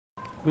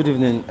Good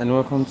evening and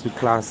welcome to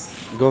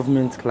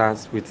government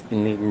class with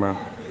Enigma.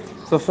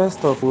 So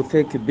first off, we'll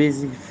take a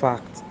basic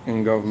fact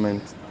in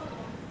government.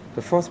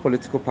 The first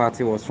political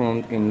party was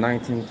formed in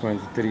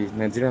 1923,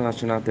 Nigerian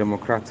National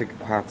Democratic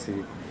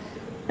Party.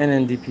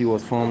 NNDP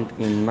was formed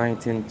in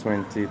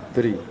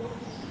 1923.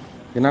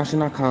 The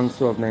National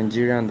Council of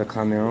Nigeria and the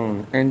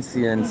Cameroon,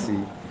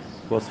 NCNC,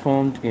 was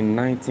formed in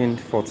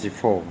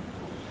 1944.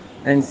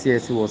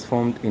 NCSC was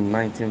formed in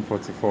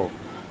 1944.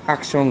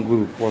 Action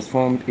Group was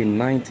formed in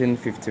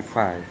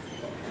 1955.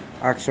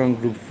 Action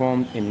Group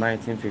formed in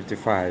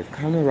 1955.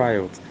 Kano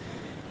Riot,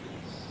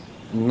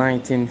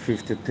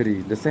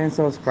 1953. The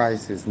Census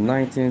Crisis,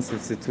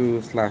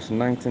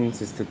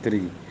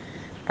 1962/1963.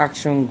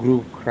 Action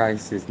Group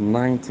Crisis,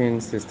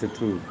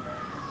 1962.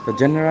 The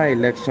General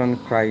Election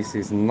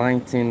Crisis,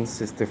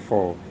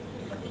 1964.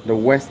 The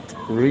West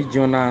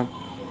Regional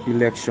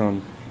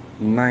Election,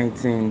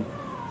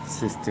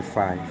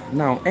 1965.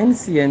 Now,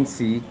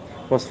 NCNC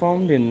was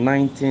formed in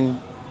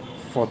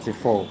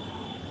 1944.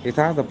 It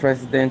has the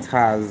president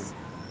as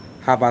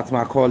Herbert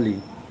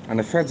Macaulay, and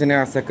the first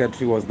general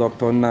secretary was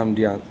Dr.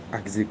 Nnamdi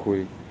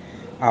Azikiwe.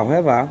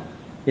 However,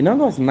 in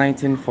August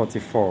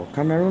 1944,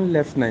 Cameroon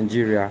left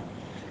Nigeria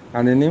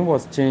and the name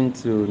was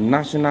changed to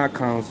National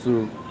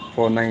Council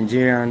for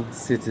Nigerian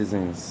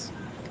Citizens.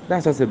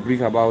 That's just a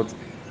brief about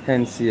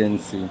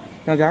NCNC.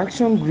 Now, the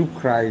Action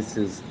Group,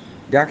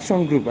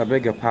 I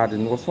beg your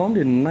pardon, was formed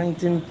in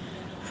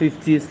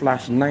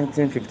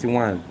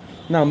 1950/1951.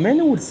 Now,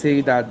 many would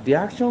say that the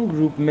Action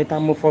Group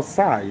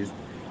metamorphosized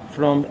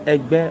from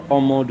Egbe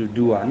Omo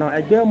Now,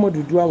 Egbe Omo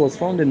was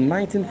formed in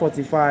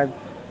 1945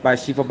 by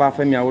Chief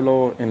Obafemi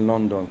Awolowo in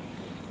London.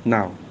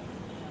 Now,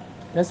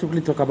 let's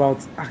quickly talk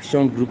about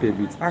Action Group a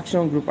bit.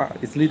 Action Group,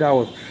 its leader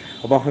was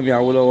Obafemi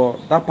Awolowo.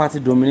 That party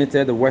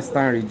dominated the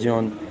Western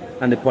region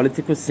and the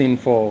political scene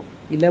for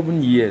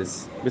 11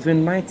 years,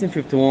 between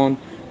 1951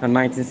 and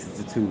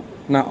 1962.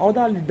 Now,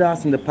 other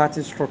leaders in the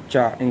party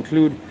structure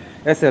include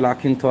S.L.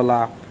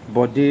 Akintola,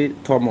 Bode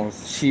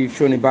Thomas, Chief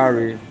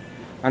Shonibare,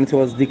 and it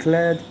was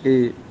declared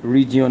a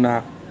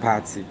regional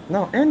party.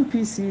 Now,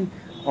 NPC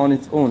on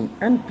its own,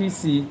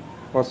 NPC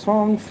was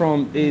formed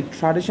from a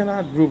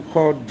traditional group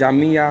called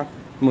Jamia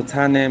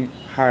Mutanem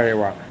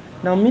Harewa.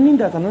 Now, meaning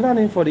that another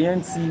name for the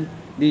NPC,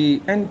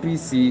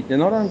 the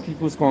Northern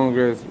People's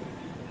Congress,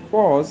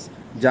 was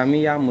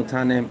Jamia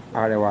Mutanem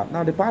Harewa.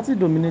 Now, the party was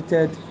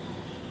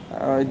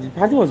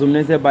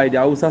dominated by the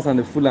Hausas and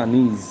the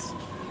Fulanis,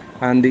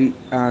 and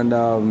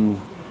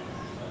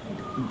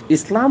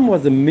Islam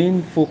was the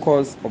main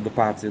focus of the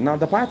party. Now,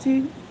 the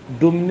party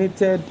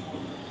dominated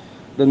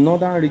the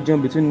northern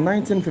region between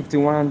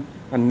 1951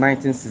 and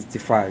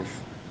 1965,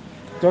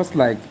 just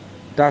like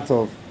that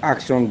of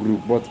Action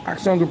Group. But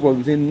Action Group was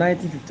between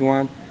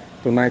 1951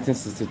 to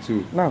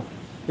 1962. Now,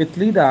 its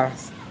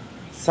leaders,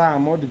 Sir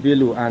Ahmadu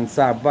Bello and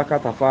Sir Abubakar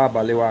Tafawa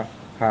Balewa,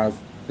 as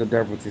the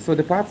deputy. So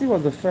the party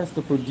was the first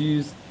to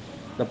produce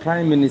the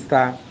Prime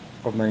Minister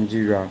of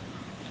Nigeria.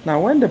 Now,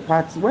 when there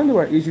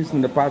were issues in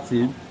the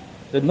party,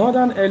 the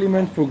Northern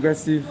Element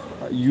Progressive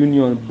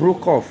Union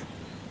broke off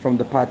from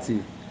the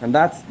party, and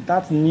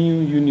that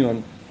new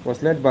union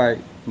was led by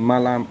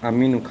Malam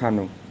Aminu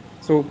Kano.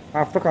 So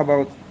I've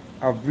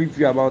briefed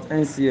you about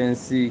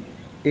NCNC,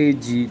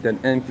 AG, then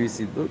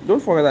NPC. Don't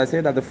forget I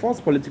said that the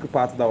first political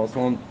party that was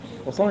formed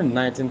in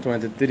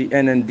 1923,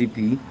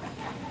 NNDP.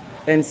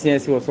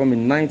 NCNC was formed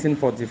in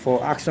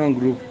 1944, Action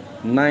Group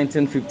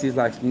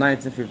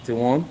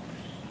 1950s/1951,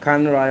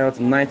 Kano Riot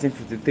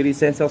 1953,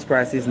 Census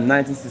Crisis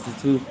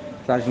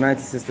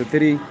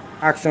 1962/1963,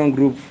 Action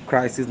Group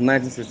Crisis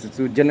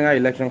 1962, General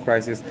Election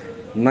Crisis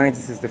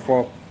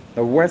 1964,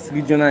 the West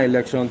Regional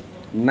Election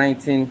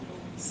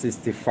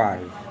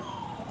 1965.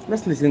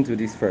 Let's listen to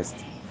this first.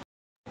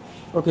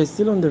 Okay,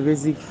 still on the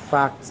basic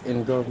facts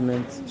in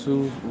government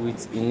 2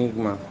 with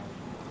Enigma.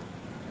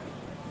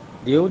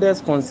 The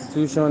oldest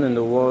constitution in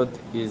the world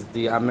is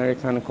the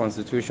American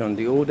Constitution.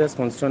 The oldest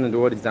constitution in the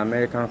world is the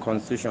American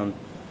Constitution.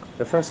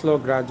 The first law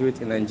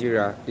graduate in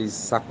Nigeria is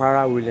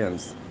Sapara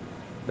Williams.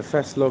 The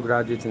first law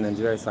graduate in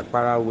Nigeria is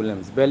Sapara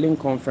Williams. Berlin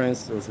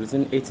Conference was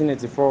between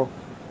 1884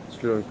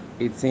 to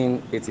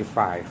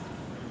 1885.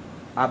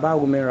 Aba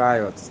Women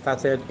Riot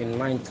started in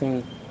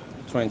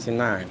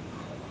 1929.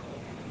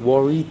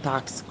 Warri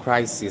Tax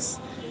Crisis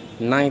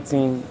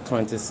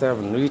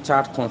 1927.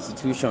 Richard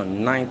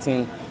Constitution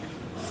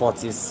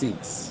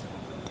 1946.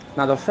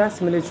 Now the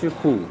first military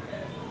coup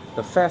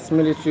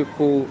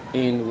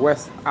in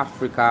West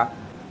Africa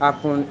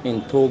happened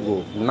in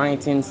Togo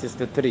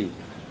 1963.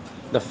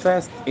 The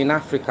first in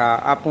Africa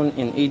happened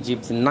in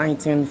Egypt in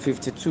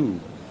 1952.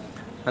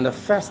 And the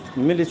first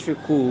military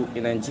coup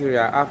in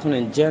Nigeria happened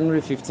in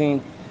January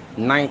 15,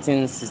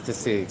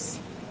 1966.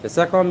 The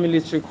second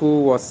military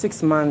coup was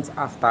 6 months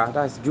after,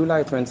 that's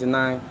July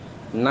 29,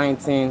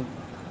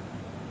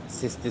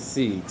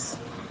 1966.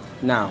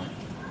 Now,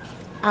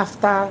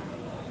 after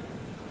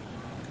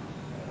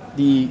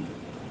the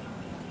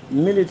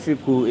military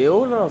coup, a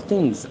whole lot of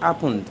things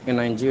happened in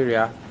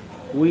Nigeria,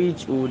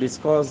 which we will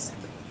discuss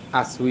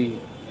as we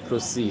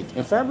proceed.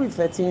 In February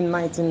 13,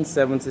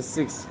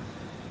 1976,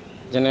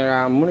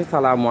 General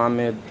Murtala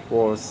Mohammed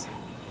was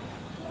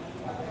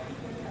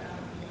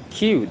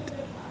killed.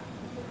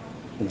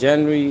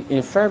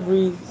 In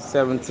February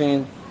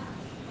 13,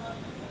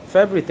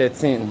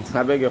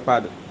 I beg your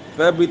pardon,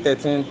 February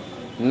 13,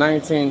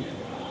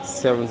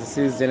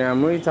 1976, General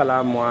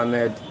Murtala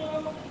Mohammed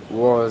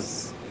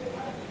was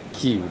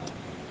killed.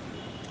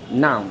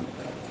 Now,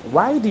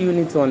 why do you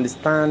need to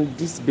understand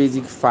this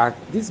basic fact?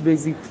 This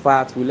basic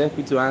fact will help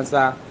you to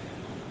answer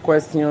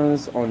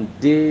questions on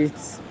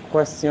dates,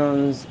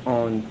 questions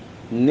on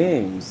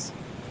names,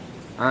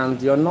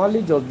 and your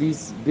knowledge of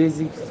these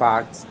basic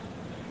facts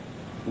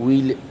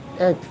will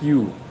help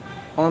you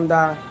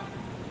under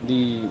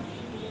the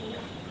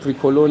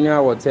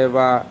pre-colonial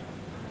whatever,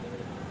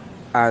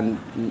 and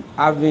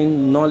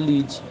having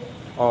knowledge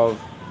of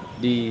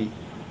the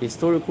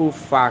historical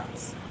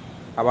facts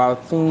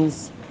about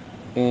things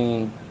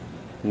in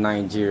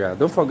Nigeria.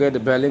 Don't forget the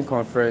Berlin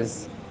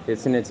Conference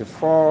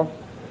 1884,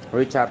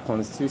 Richard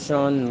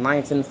Constitution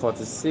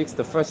 1946,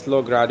 the first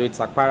law graduate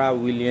Akpara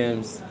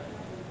Williams,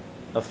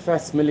 the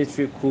first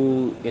military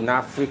coup in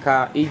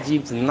Africa,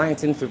 Egypt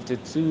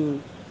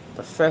 1952,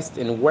 the first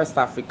in West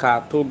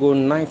Africa, Togo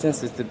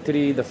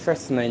 1963, the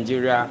first in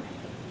Nigeria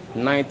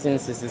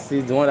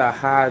 1966, the one that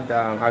had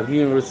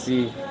Aguiyi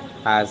Ironsi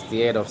as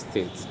the head of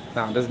state.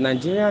 Now, the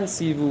Nigerian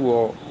Civil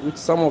War, which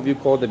some of you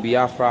call the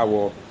Biafra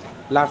War,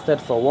 lasted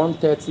for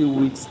 130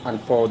 weeks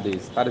and 4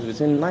 days. That is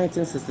between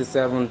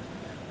 1967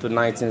 to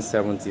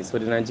 1970. So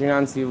the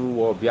Nigerian Civil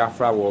War,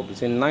 Biafra War,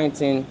 between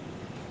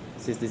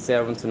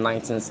 1967 to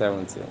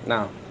 1970.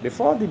 Now,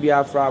 before the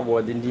Biafra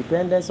War, the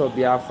independence of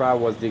Biafra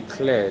was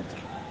declared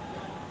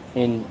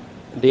in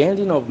the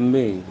ending of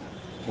May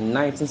in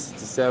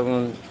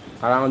 1967,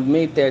 around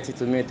May 30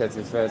 to May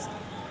 31st.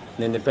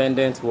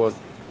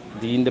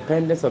 The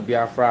independence of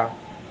Biafra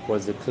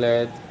was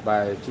declared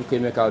by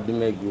Chukwuemeka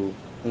Odumegwu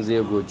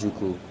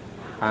Nzego,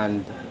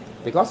 and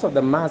because of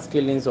the mass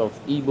killings of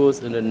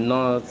Igbos in the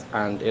north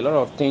and a lot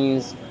of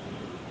things,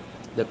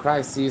 the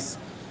crisis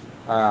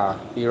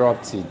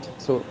erupted.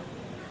 So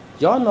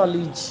your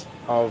knowledge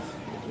of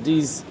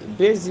these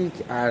basic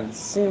and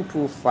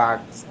simple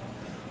facts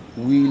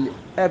will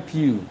help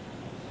you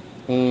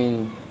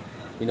in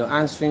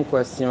answering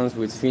questions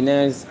with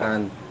finesse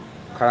and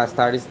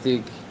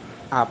characteristic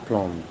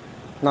aplomb.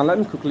 Now let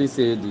me quickly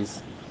say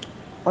this.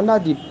 Under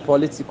the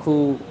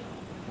political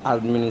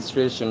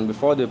administration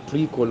before the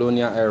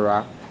pre-colonial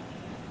era,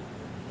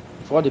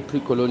 let me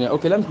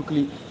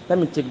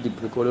take the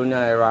pre-colonial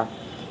era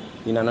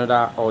in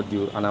another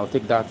audio, and I'll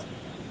take that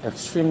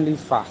extremely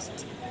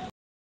fast.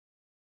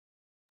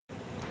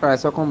 Alright,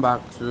 so come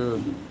back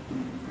to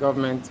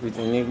government with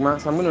Enigma.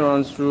 So I'm going to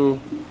run through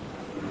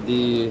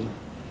the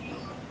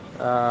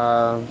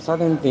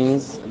certain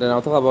things, then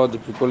I'll talk about the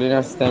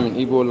pre-colonial system in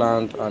Igbo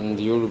land and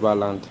the Yoruba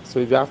land. So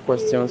if you have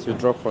questions, you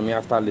drop for me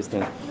after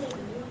listening.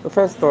 So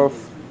first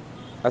off,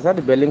 I said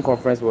the Berlin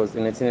Conference was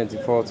in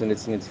 1884 to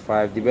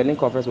 1885. The Berlin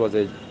Conference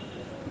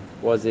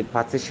was a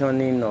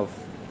partitioning of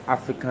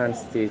African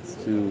states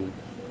to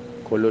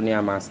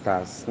colonial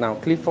masters. Now,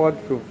 Clifford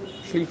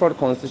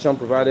Constitution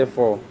provided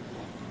for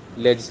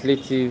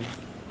Legislative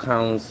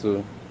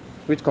Council,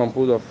 which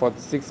composed of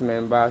 46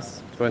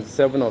 members,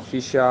 27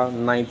 official,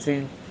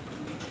 19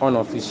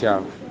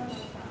 unofficial.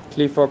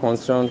 Clifford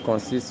Constitution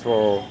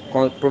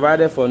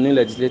provided for new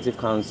Legislative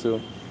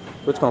Council,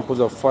 which composed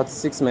of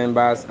 46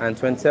 members and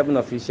 27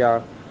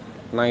 official,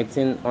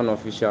 19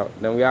 unofficial.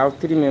 Then we have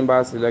 3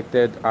 members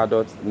elected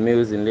adult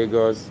males in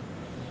Lagos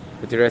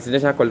with a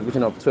residential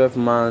qualification of 12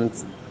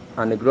 months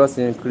and a gross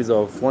increase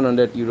of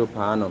 €100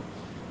 per annum.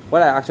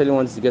 What I actually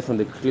wanted to get from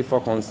the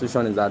Clifford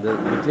Constitution is that the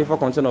Clifford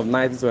Constitution of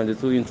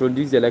 1922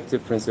 introduced the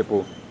elective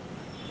principle.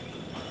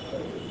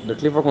 The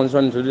Clifford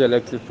Constitution introduced the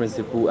elective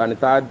principle, and it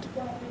had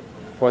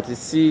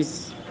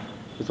 46.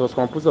 It was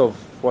composed of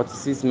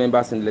 46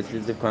 members in the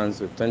Legislative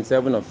Council,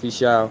 27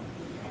 official,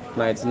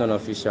 19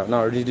 unofficial.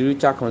 Now, the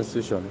Richard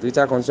Constitution. The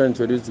Richard Constitution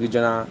introduced the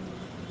regional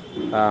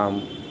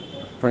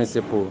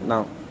principle.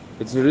 Now,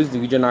 it introduced the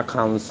regional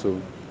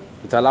council.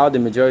 It allowed the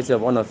majority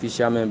of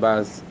unofficial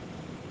members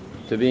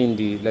to be in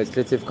the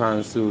Legislative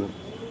Council.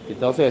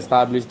 It also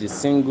established the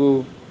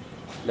single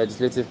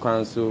Legislative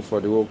Council for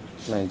the whole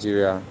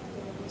Nigeria.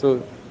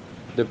 So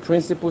the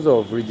principles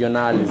of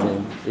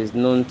regionalism is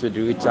known to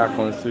the Richard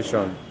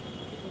Constitution.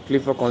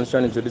 Clifford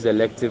Constitution introduced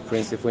elective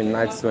principle in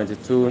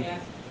 1922.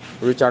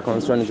 Richard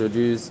Constitution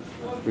introduced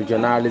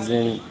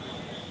regionalism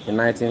in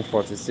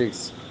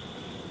 1946.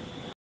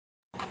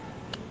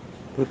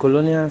 The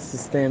colonial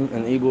system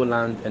in Igbo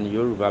land and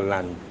Yoruba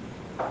land.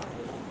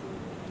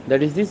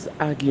 There is this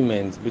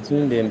argument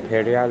between the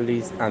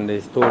imperialist and the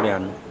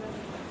historian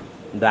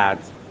that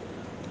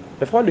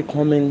before the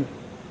coming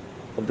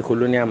of the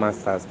colonial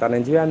masters, that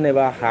Nigeria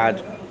never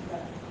had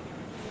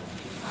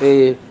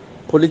a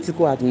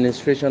political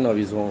administration of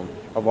its own,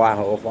 of our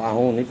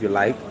own, if you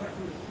like.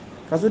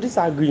 And so this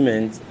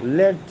agreement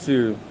led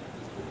to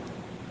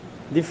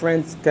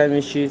different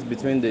skirmishes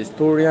between the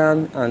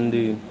historian and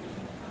the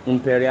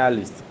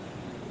imperialist.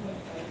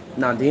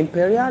 Now, the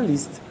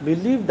imperialists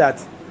believe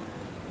that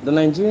the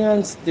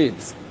Nigerian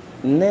state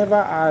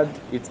never had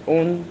its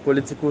own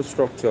political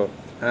structure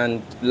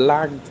and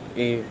lacked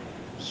a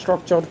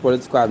structured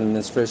political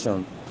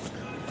administration.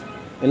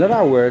 In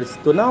other words,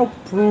 to now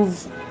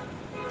prove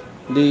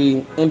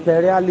the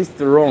imperialist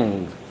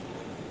wrong,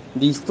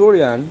 the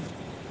historian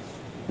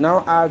now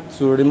had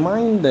to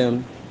remind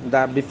them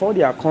that before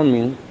their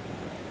coming,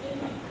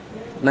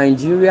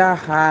 Nigeria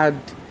had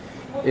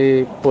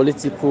a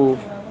political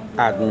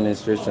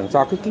administration. So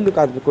I'll quickly look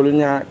at the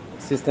colonial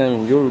system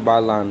in Yoruba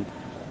land,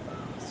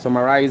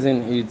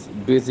 summarizing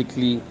it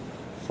basically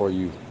for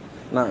you.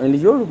 Now, in the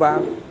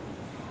Yoruba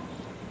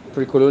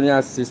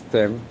pre-colonial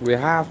system, we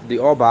have the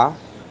Oba,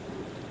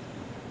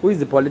 who is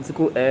the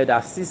political head,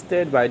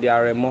 assisted by the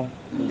Aremo.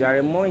 The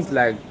Aremo is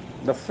like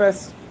the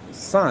first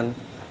son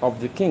of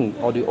the king,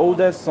 or the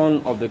oldest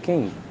son of the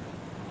king,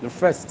 the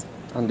first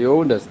and the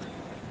oldest.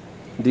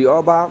 The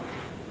Oba,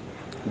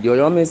 the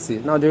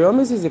Oyomesi. Now, the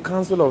Oyomesi is a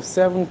council of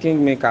 7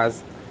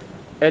 kingmakers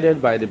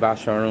headed by the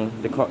Basharun.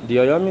 The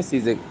Oyomesi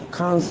is a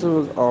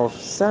council of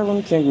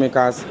 7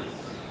 kingmakers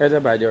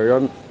headed by the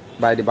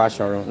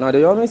Basharun. Now, the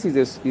Oyomesi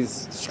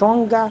is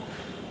stronger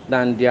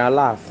than the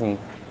Alaafin,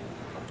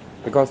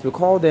 because we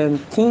call them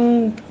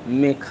king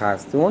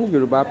makers. The one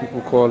Yoruba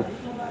people call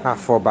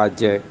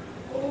Afobaje.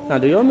 Now,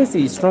 the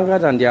Yomisi is stronger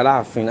than the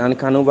Alaafin and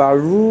can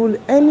overrule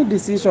any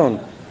decision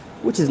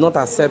which is not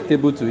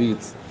acceptable to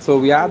it. So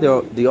we have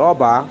the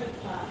Oba,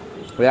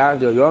 we have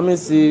the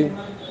Yomisi,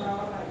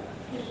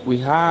 we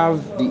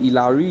have the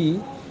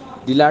Ilari.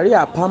 The Ilari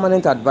are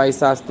permanent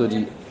advisors to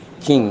the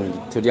king,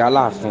 to the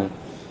Alaafin.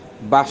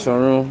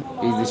 Bashorun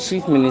is the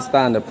chief minister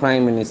and the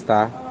prime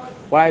minister,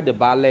 while the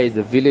Bale is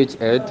the village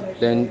head.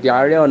 Then the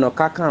Ààrẹ Ọ̀nà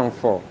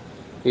Kakanfò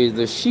is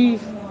the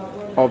chief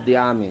of the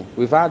army.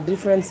 We've had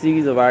different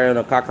series of Ààrẹ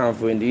Ọ̀nà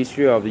Kakanfò in the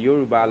history of the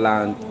Yoruba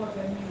land.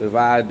 We've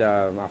had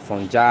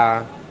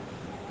Afonja.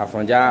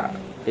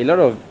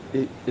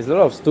 There's a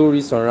lot of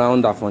stories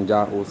around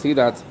Afonja. We'll see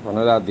that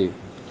another day.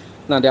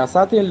 Now, there are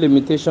certain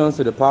limitations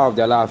to the power of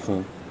the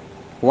Alaafin.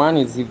 One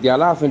is if the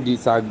Alaafin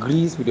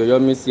disagrees with the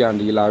Yomisi and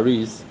the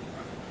Ilaris,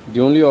 the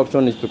only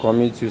option is to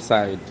commit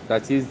suicide.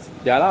 That is,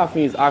 the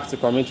Alaafin is asked to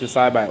commit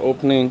suicide by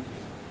opening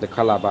the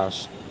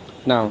calabash.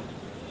 Now,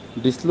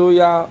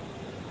 disloyal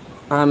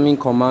army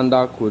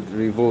commander could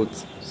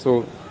revolt.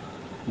 So,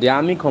 the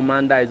army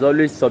commander is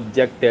always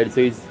subjected,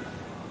 so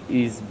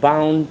is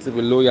bound to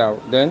be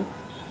loyal. Then,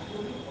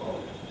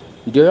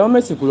 the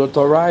Oyomesi could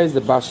authorize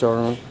the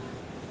Basharun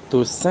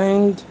to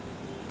send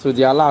to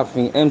the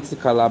Alaafin empty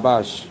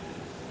calabash.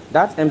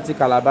 That empty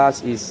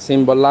calabash is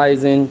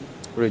symbolizing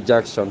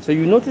rejection. So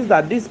you notice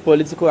that this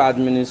political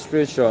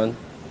administration,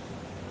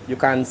 you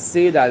can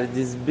say that it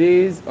is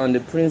based on the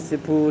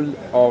principle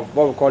of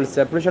what we call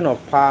separation of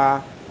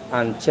power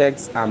and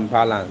checks and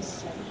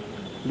balance.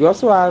 We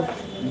also have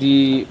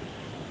the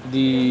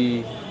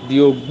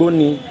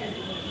Ogboni.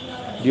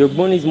 The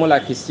Ogboni is more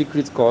like a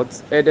secret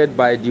court headed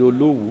by the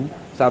Olowu.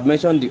 So I've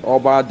mentioned the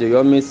Oba, the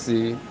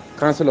Yomisi,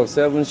 Council of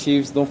 7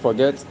 Chiefs, don't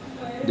forget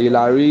the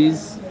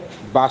Ilaris,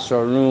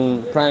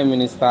 Bashorun, Prime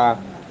Minister,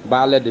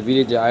 Bale, the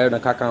village, Ààrẹ Ọ̀nà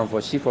Kakanfò,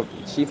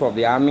 chief of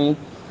the army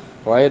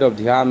or head of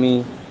the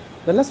army.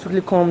 Then let's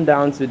quickly come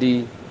down to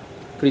the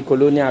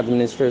pre-colonial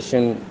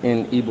administration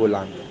in Igbo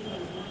land.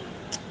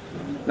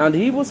 Now,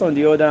 the Igbos, on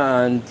the other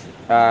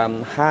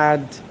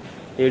hand,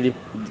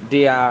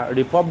 they are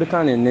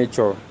republican in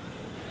nature.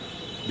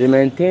 They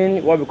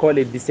maintain what we call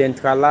a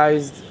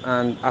decentralized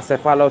and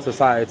acephalous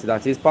society.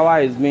 That is,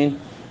 power is being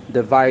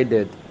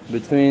divided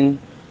between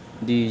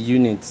the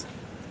units.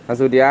 And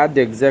so they had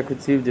the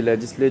executive, the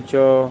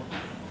legislature,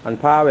 and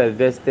power was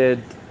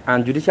vested,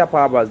 and judicial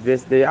power was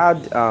vested. They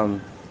had the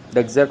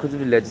executive,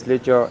 the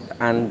legislature,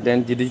 and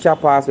then judicial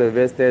powers were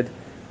vested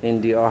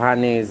in the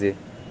Ohaneze.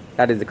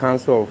 That is the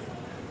council of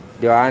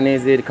the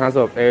Ohaneze, the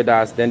council of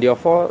elders. Then there are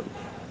 4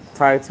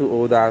 title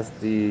holders,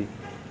 the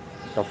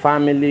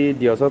family,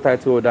 the also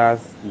title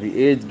holders,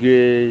 the age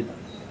grade,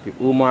 the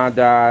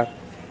Umada,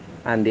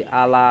 and the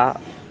Allah,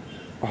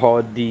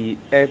 or the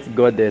earth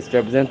goddess,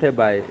 represented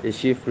by a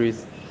chief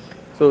priest.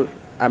 So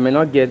I may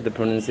not get the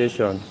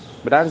pronunciation,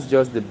 but that's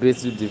just the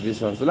basic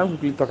division. So let me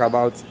quickly talk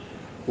about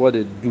what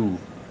they do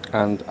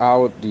and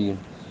how the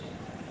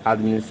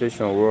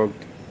administration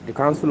worked. The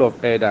Council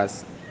of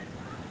Elders.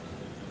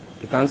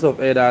 The Council of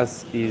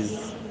Elders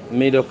is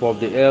made up of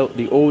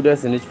the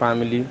oldest in each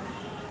family.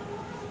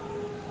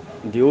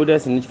 The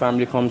oldest in each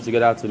family comes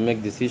together to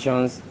make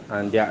decisions,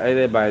 and they are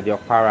headed by the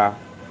Okpara.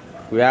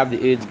 We have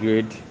the age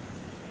grade.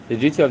 The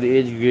duty of the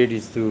age grade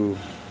is to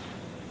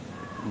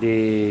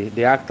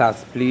they act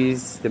as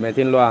police, they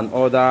maintain law and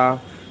order,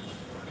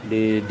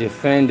 they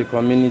defend the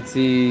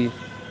community,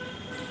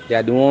 they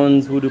are the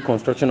ones who do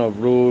construction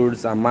of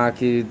roads and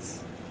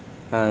markets,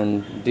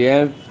 and they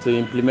help to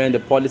implement the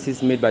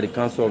policies made by the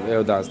Council of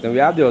Elders. Then we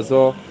have the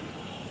also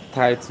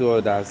title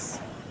holders.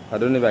 I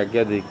don't know if I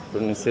get the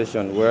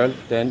pronunciation well.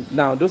 Then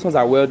now those ones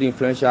are wealthy,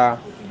 influential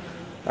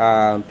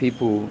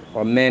people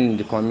or men in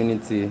the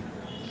community.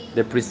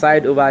 They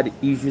preside over the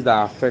issues that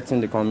are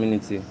affecting the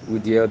community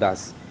with the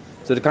elders.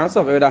 So the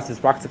Council of Elders is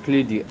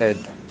practically the head.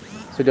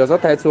 So the other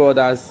title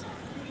holders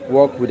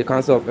work with the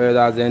Council of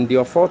Elders, and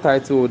the four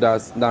title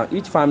holders. Now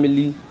each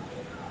family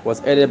was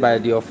headed by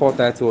the four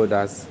title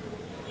holders.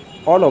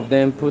 All of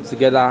them put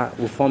together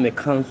will form a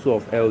Council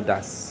of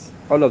Elders.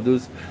 All of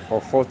those or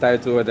four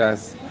title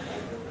holders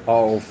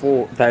or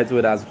four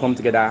title holders come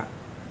together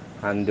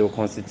and they will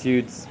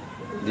constitute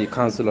the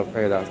Council of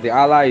Elders. The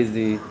Allah is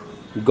the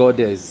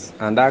goddess,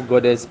 and that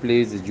goddess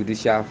plays the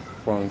judicial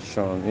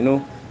function.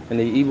 In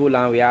the Igbo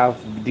land, we have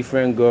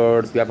different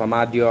gods. We have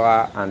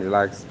Amadioha and the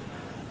likes.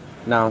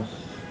 Now,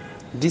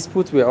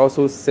 disputes were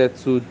also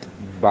settled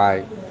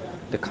by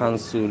the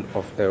Council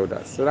of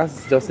Elders. So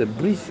that's just a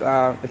brief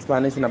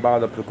explanation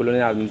about the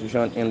pre-colonial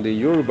administration in the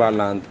Yoruba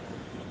land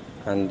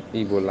and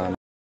Igbo land.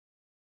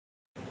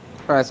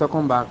 Alright, so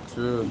come back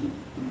to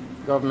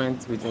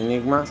government with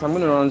Enigma. So I'm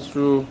going to run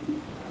through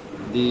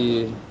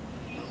the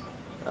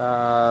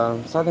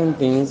certain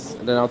things.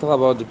 Then I'll talk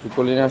about the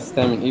pre-colonial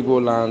system in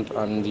Igbo land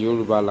and the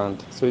Yoruba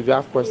land. So if you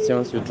have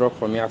questions, you drop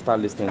for me after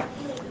listening.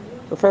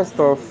 So first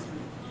off,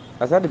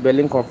 I said the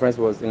Berlin Conference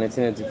was in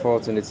 1884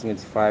 to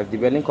 1885. The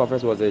Berlin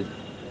Conference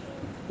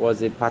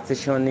was a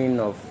partitioning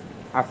of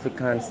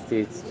African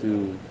states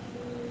to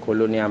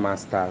colonial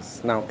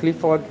masters. Now,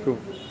 Clifford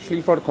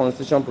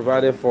Constitution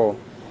provided for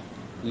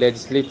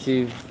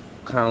Legislative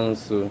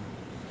Council,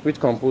 which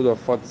composed of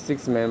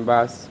 46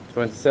 members,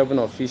 27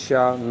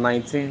 official,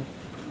 19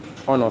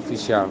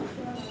 unofficial.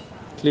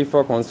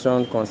 Clifford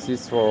Constitution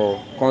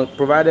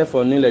provided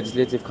for new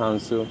Legislative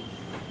Council,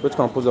 which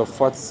composed of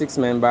 46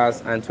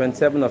 members and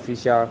 27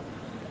 official,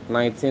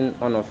 19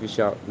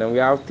 unofficial. Then we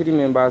have 3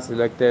 members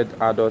elected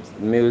adult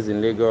males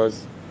in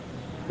Lagos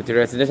with a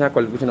residential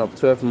qualification of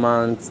 12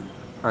 months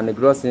and a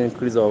gross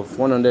increase of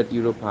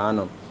 €100 per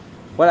annum.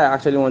 What I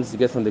actually wanted to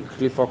get from the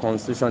Clifford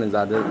Constitution is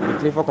that the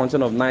Clifford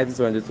Constitution of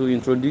 1922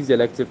 introduced the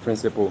elective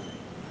principle.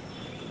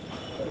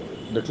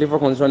 The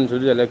Clifford Constitution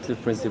introduced the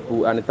elective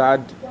principle, and it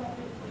had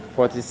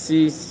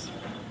 46.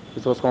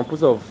 It was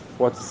composed of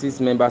 46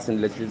 members in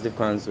the Legislative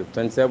Council,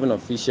 27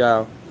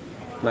 official,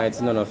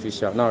 19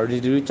 unofficial. Now, the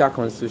Richard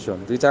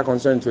Constitution. The Richard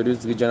Constitution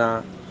introduced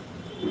regional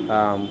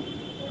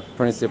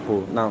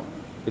principle. Now,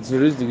 it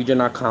introduced the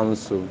regional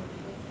council.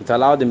 It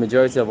allowed the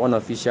majority of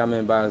unofficial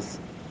members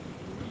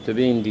to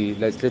be in the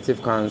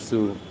Legislative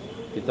Council.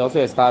 It also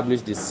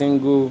established the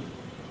single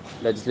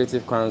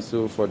Legislative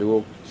Council for the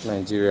whole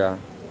Nigeria.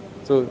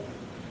 So,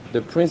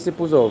 the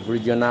principles of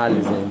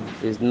regionalism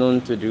is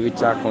known to the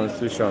Richard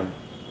Constitution.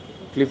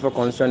 Clifford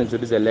Constitution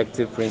introduced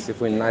elective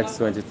principle in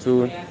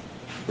 1922.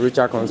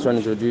 Richard Constitution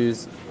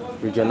introduced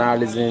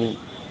regionalism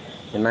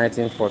in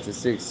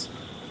 1946.